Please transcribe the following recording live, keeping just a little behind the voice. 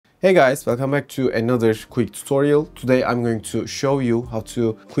Hey guys, welcome back to another quick tutorial. Today I'm going to show you how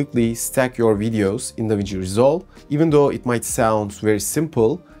to quickly stack your videos in Davinci Resolve. Even though it might sound very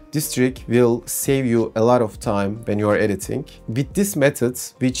simple, this trick will save you a lot of time when you are editing. With this method,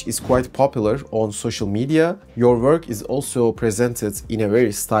 which is quite popular on social media, your work is also presented in a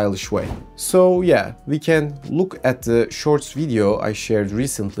very stylish way. So yeah, we can look at the shorts video I shared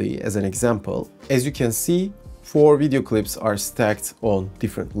recently as an example. As you can see, 4 video clips are stacked on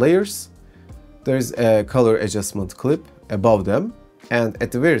different layers. There's a color adjustment clip above them, and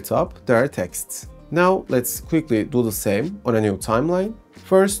at the very top there are texts. Now let's quickly do the same on a new timeline.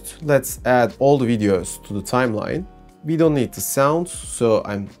 First, let's add all the videos to the timeline. We don't need the sounds, so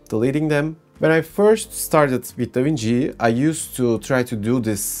I'm deleting them. When I first started with Davinci, I used to try to do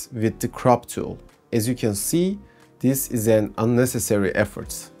this with the crop tool. As you can see, this is an unnecessary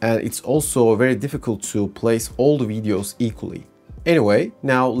effort, and it's also very difficult to place all the videos equally. Anyway,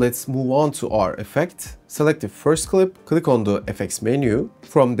 now let's move on to our effect. Select the first clip, click on the effects menu.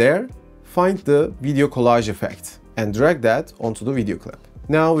 From there, find the video collage effect and drag that onto the video clip.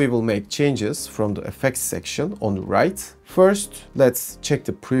 Now we will make changes from the effects section on the right. First, let's check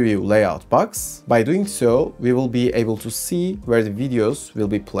the preview layout box. By doing so, we will be able to see where the videos will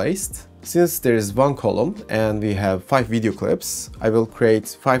be placed. Since there is one column and we have 5 video clips, I will create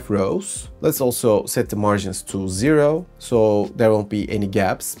 5 rows. Let's also set the margins to 0, so there won't be any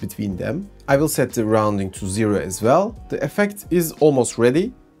gaps between them. I will set the rounding to 0 as well. The effect is almost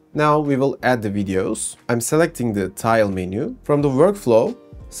ready. Now we will add the videos. I'm selecting the tile menu. From the workflow,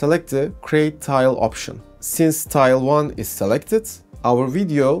 select the create tile option. Since tile 1 is selected, our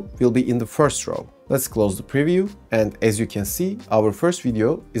video will be in the first row. Let's close the preview, and as you can see, our first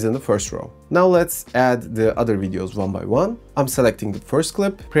video is in the first row. Now let's add the other videos one by one. I'm selecting the first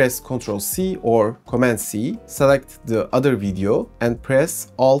clip, press Ctrl C or Command C, select the other video and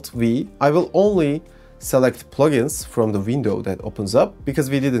press Alt V. I will only select plugins from the window that opens up because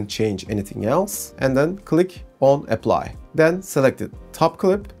we didn't change anything else, and then click on Apply. Then select the top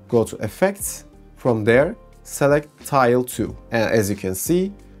clip, go to Effects, from there select Tile 2, and as you can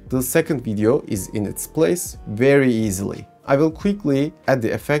see, the second video is in its place very easily. I will quickly add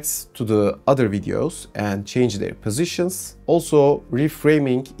the effects to the other videos and change their positions. Also,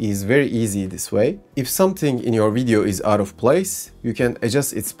 reframing is very easy this way. If something in your video is out of place, you can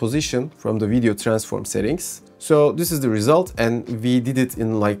adjust its position from the video transform settings. So this is the result, and we did it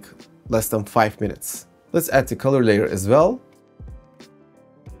in like less than 5 minutes. Let's add the color layer as well.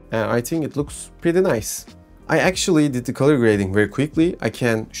 And I think it looks pretty nice. I actually did the color grading very quickly. I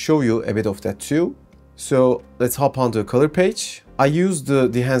can show you a bit of that too. So let's hop on the color page. I use the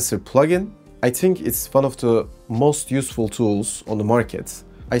Dehancer plugin. I think it's one of the most useful tools on the market.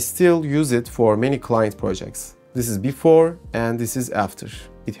 I still use it for many client projects. This is before and this is after.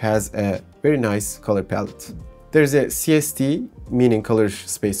 It has a very nice color palette. There's a CST, meaning color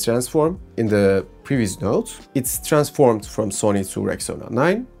space transform, in the previous note. It's transformed from Sony to Rexona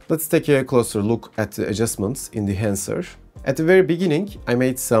 9. Let's take a closer look at the adjustments in Dehancer. At the very beginning, I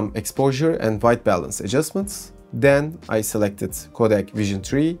made some exposure and white balance adjustments. Then I selected Codec Vision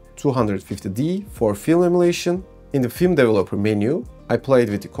 3 250D for film emulation. In the film developer menu, I played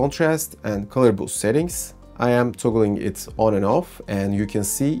with the contrast and color boost settings. I am toggling it on and off, and you can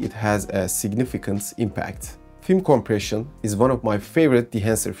see it has a significant impact. Film compression is one of my favorite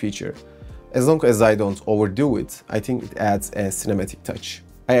Dehancer feature. As long as I don't overdo it, I think it adds a cinematic touch.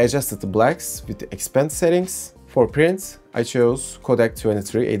 I adjusted the blacks with the expand settings. For print, I chose Codec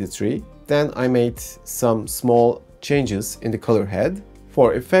 2383. Then I made some small changes in the color head.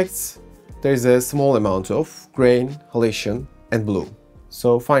 For effects, there is a small amount of grain, halation, and blue.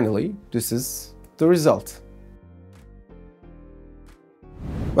 So finally, this is the result.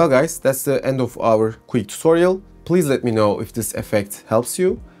 Well guys, that's the end of our quick tutorial. Please let me know if this effect helps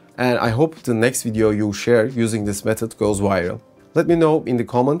you, and I hope the next video you share using this method goes viral. Let me know in the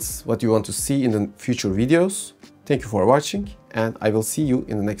comments what you want to see in the future videos. Thank you for watching, and I will see you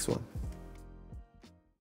in the next one.